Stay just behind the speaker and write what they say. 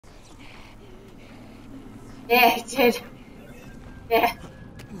Yeah, it did. Yeah.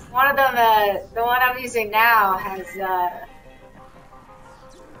 One of them, the one I'm using now has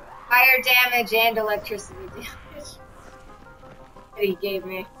fire damage and electricity damage that he gave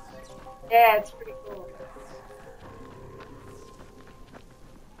me. Yeah, it's pretty cool.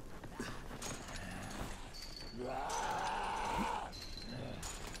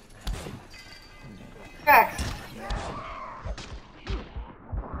 Crack.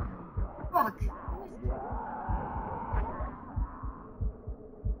 Fuck.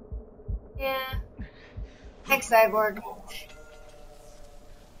 Yeah. Thanks, Cyborg.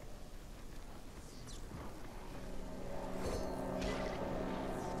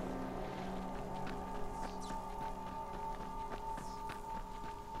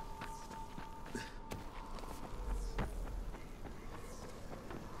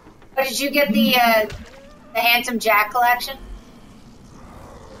 But did you get the Handsome Jack collection?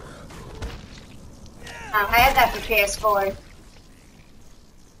 I had that for PS4.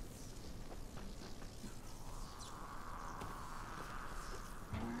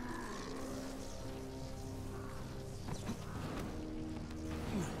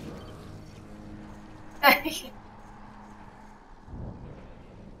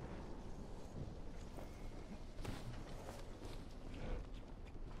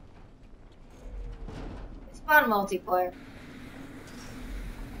 It's fun multiplayer.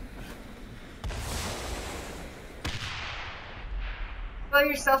 Blow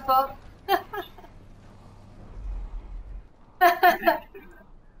yourself up.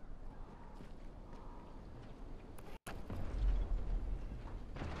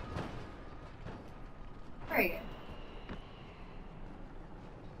 Where are you?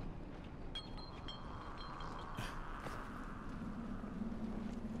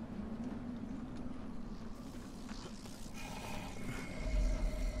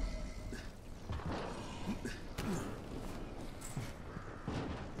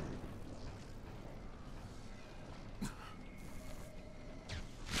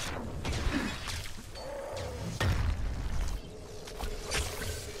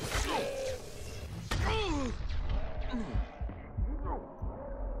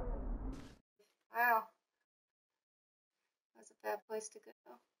 Wow. That's a bad place to go.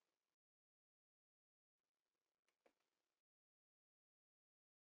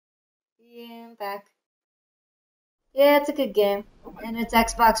 Yeah, I'm back. Yeah, it's a good game. And it's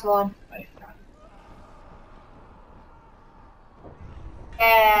Xbox One.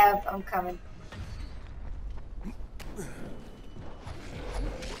 Yeah, I'm coming.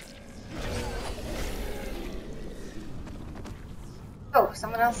 Oh,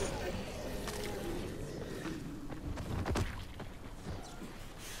 someone else is there.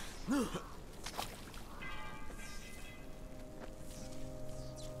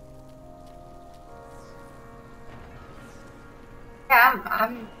 Yeah,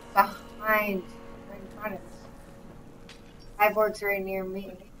 I'm behind. Or in front of me. Cyborg's right near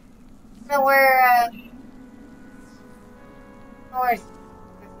me. So where's...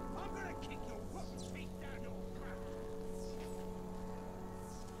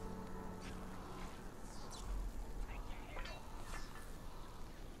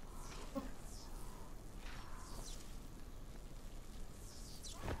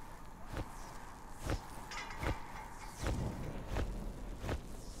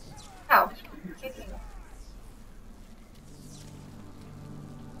 Oh, kicking.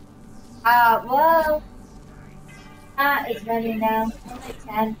 Well, not as many now. Only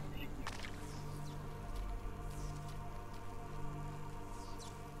 10.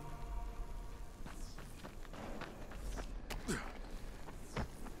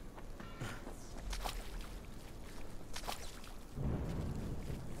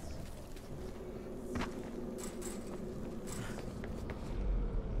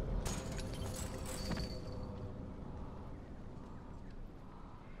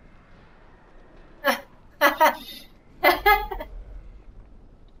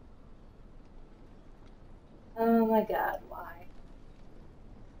 Oh my god, why?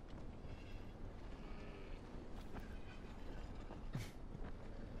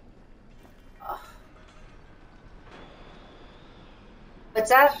 Oh.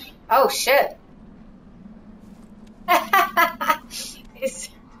 What's that? Oh shit. Is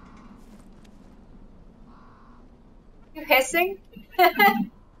you hissing? I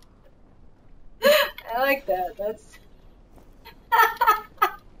like that. That's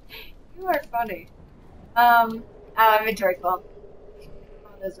you are funny. Inventory full.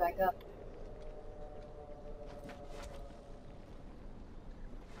 Pull those back up.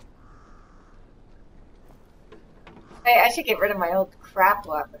 Hey, I should get rid of my old crap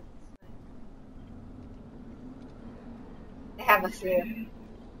weapon. I have a few.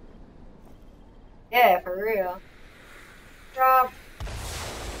 Yeah, for real. Drop.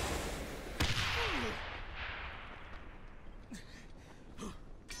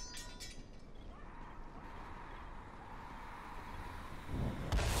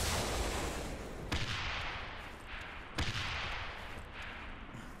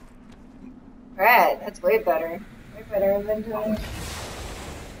 Right, that's way better. Way better inventory.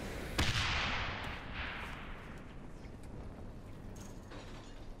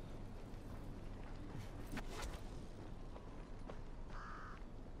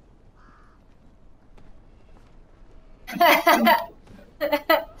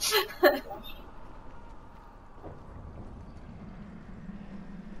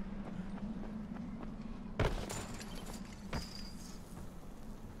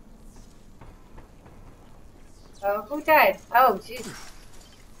 Oh, who died? Oh, Jesus.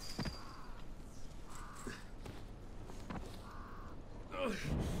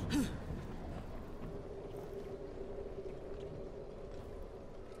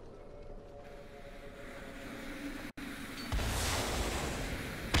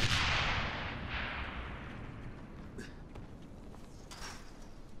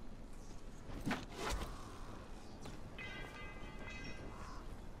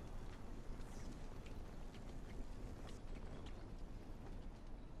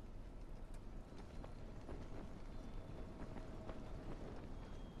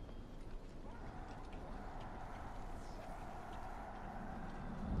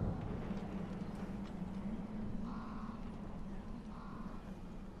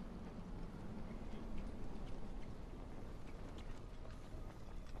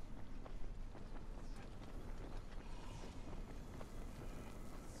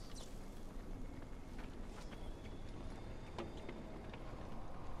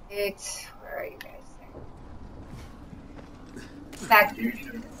 Where are you guys? Back.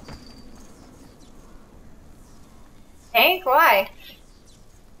 Tank? Why?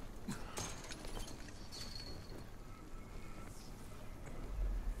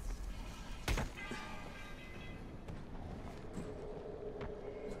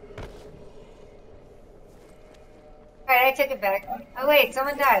 Alright, I took it back. Oh wait,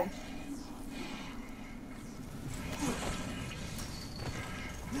 someone died.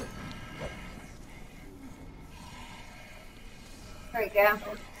 There we go.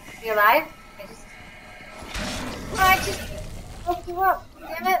 You alive? I just woke you up.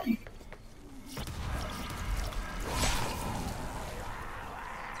 Damn it.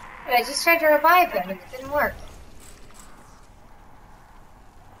 But I just tried to revive him and it didn't work.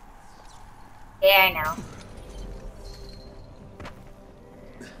 Yeah, I know.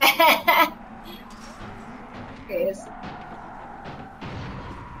 Here he is.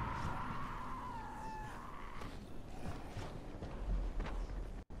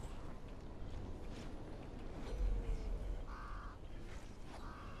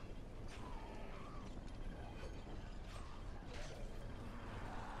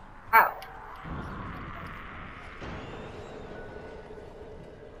 Wow.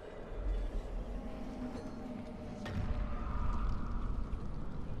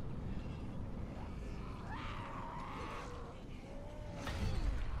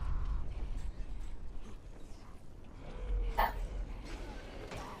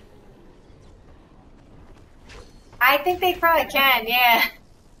 I think they probably can, yeah.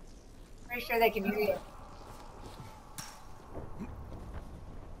 Pretty sure they can hear you.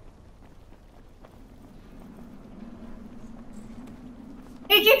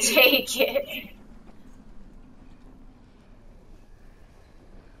 He can take it.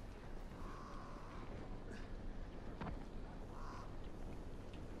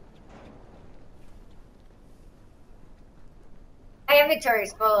 My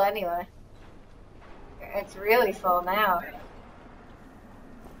inventory's full anyway. It's really full now.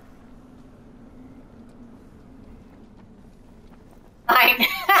 Fine.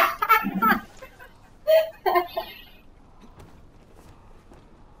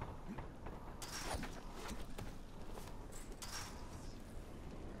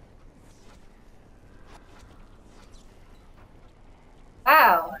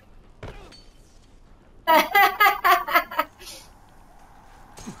 Wow.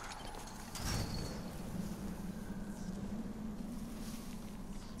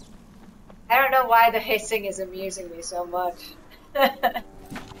 I don't know why the hissing is amusing me so much. I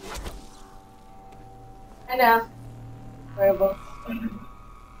know. Horrible.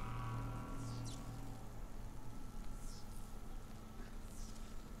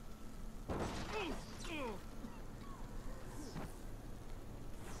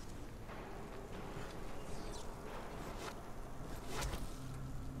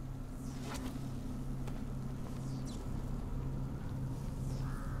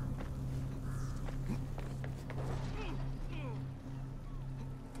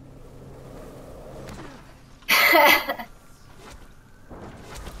 What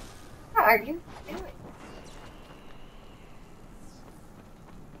are you doing?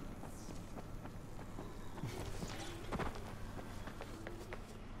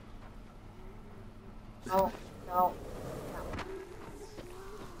 No, no.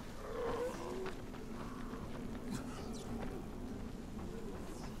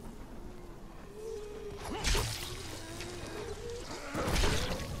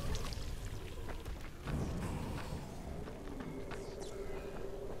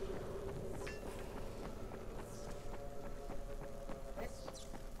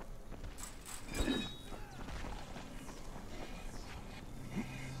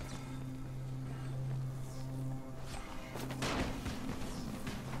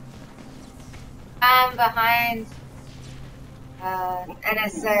 I'm behind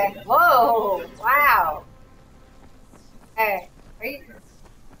NSA. Whoa! Wow! Hey, are you?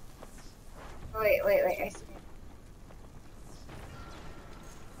 Wait, wait, wait. I see.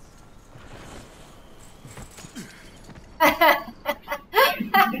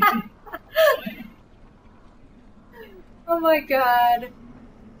 Oh my god.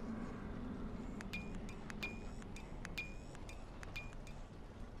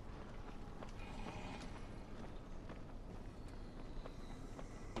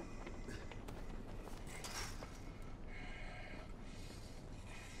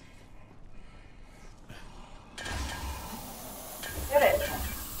 Get it.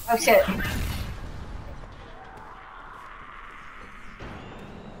 Oh shit.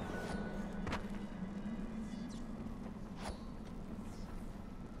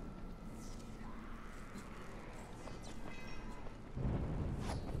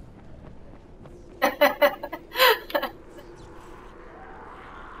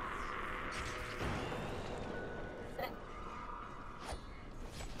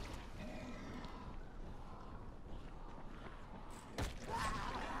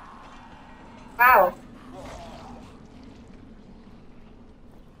 Wow.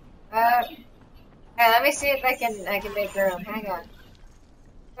 Hey, let me see if I can make room. Hang on.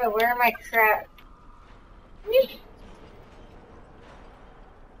 Oh, where are my crap?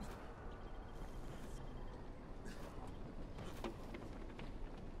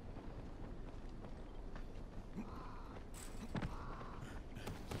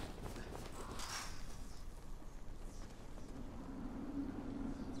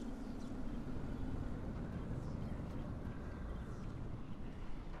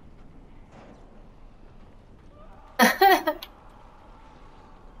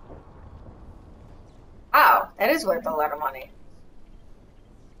 Wow, that is worth a lot of money.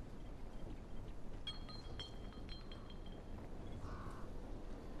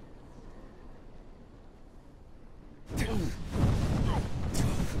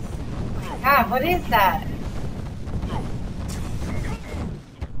 God, what is that?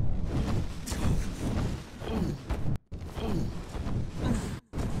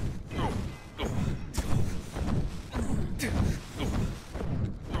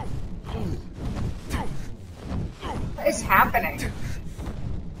 What is happening?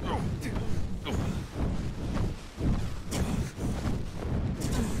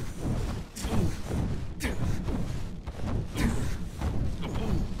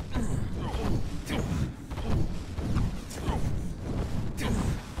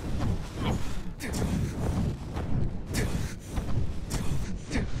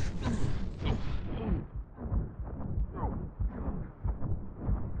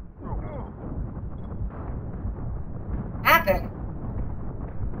 Happened?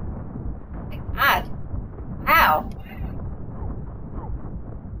 Oh my God. How?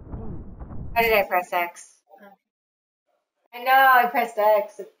 Why did I press X? I know I pressed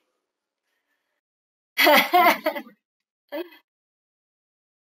X.